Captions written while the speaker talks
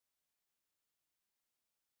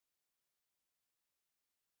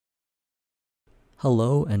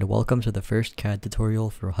Hello and welcome to the first CAD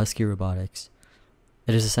tutorial for Husky Robotics.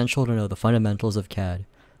 It is essential to know the fundamentals of CAD,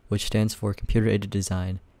 which stands for Computer-Aided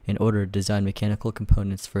Design, in order to design mechanical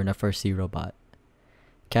components for an FRC robot.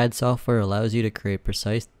 CAD software allows you to create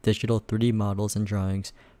precise digital 3D models and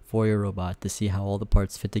drawings for your robot to see how all the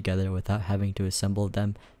parts fit together without having to assemble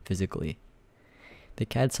them physically. The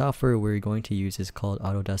CAD software we're going to use is called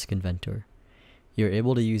Autodesk Inventor. You're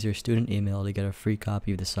able to use your student email to get a free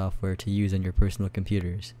copy of the software to use on your personal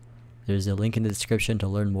computers. There's a link in the description to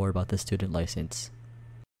learn more about the student license.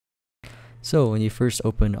 So when you first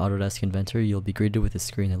open Autodesk Inventor, you'll be greeted with a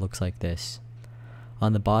screen that looks like this.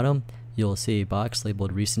 On the bottom, you'll see a box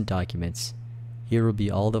labeled Recent Documents. Here will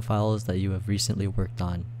be all the files that you have recently worked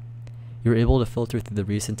on. You're able to filter through the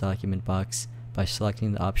Recent Document box by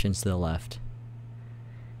selecting the options to the left.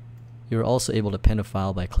 You are also able to pin a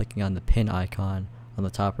file by clicking on the pin icon on the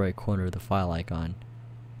top right corner of the file icon.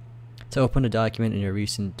 To open a document in your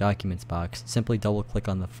Recent Documents box, simply double click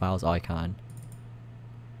on the file's icon.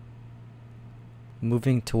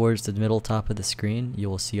 Moving towards the middle top of the screen, you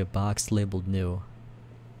will see a box labeled New.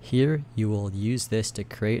 Here, you will use this to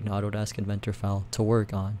create an Autodesk Inventor file to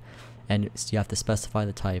work on, and you have to specify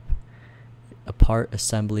the type: a part,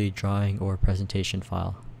 assembly, drawing, or presentation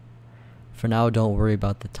file. For now, don't worry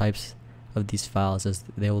about the types of these files as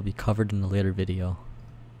they will be covered in a later video.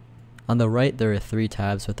 On the right, there are 3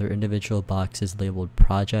 tabs with their individual boxes labeled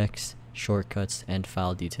Projects, Shortcuts, and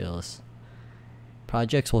File Details.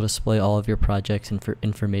 Projects will display all of your projects and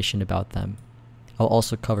information about them. I'll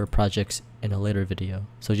also cover projects in a later video,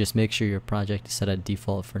 so just make sure your project is set at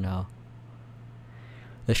default for now.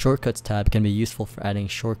 The Shortcuts tab can be useful for adding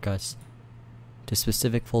shortcuts to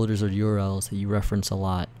specific folders or URLs that you reference a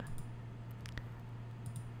lot.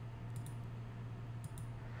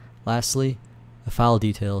 Lastly, the File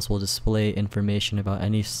Details will display information about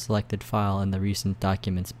any selected file in the Recent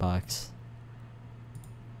Documents box.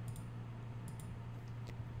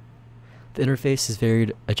 The interface is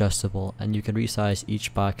very adjustable, and you can resize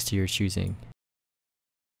each box to your choosing.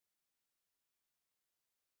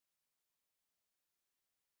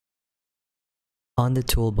 On the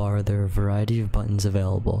toolbar, there are a variety of buttons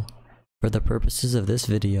available. For the purposes of this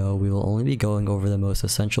video, we will only be going over the most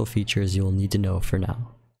essential features you will need to know for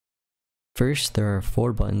now. First, there are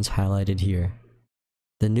 4 buttons highlighted here.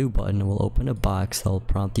 The New button will open a box that will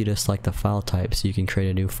prompt you to select a file type so you can create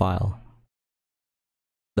a new file.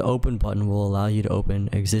 The Open button will allow you to open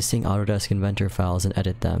existing Autodesk Inventor files and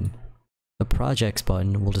edit them. The Projects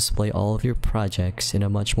button will display all of your projects in a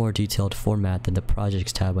much more detailed format than the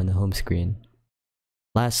Projects tab on the home screen.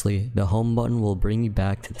 Lastly, the Home button will bring you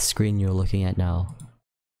back to the screen you're looking at now.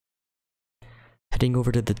 Heading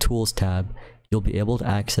over to the Tools tab, you'll be able to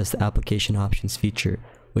access the Application Options feature,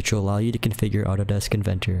 which will allow you to configure Autodesk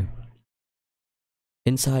Inventor.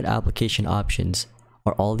 Inside Application Options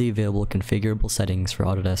are all the available configurable settings for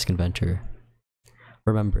Autodesk Inventor.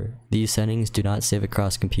 Remember, these settings do not save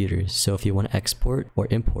across computers, so if you want to export or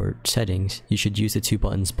import settings, you should use the 2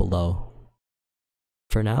 buttons below.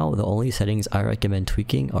 For now, the only settings I recommend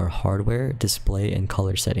tweaking are hardware, display, and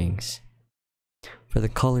color settings. For the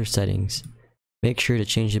color settings, make sure to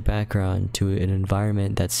change the background to an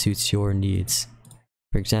environment that suits your needs.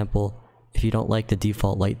 For example, if you don't like the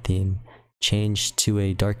default light theme, change to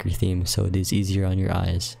a darker theme so it is easier on your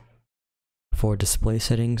eyes. For display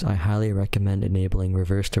settings, I highly recommend enabling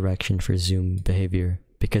reverse direction for zoom behavior,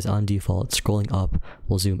 because on default, scrolling up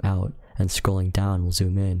will zoom out and scrolling down will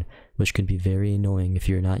zoom in, which can be very annoying if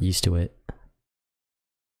you're not used to it.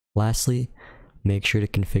 Lastly, make sure to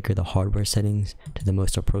configure the hardware settings to the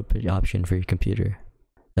most appropriate option for your computer.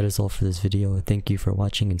 That is all for this video. Thank you for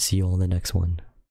watching and see you all in the next one.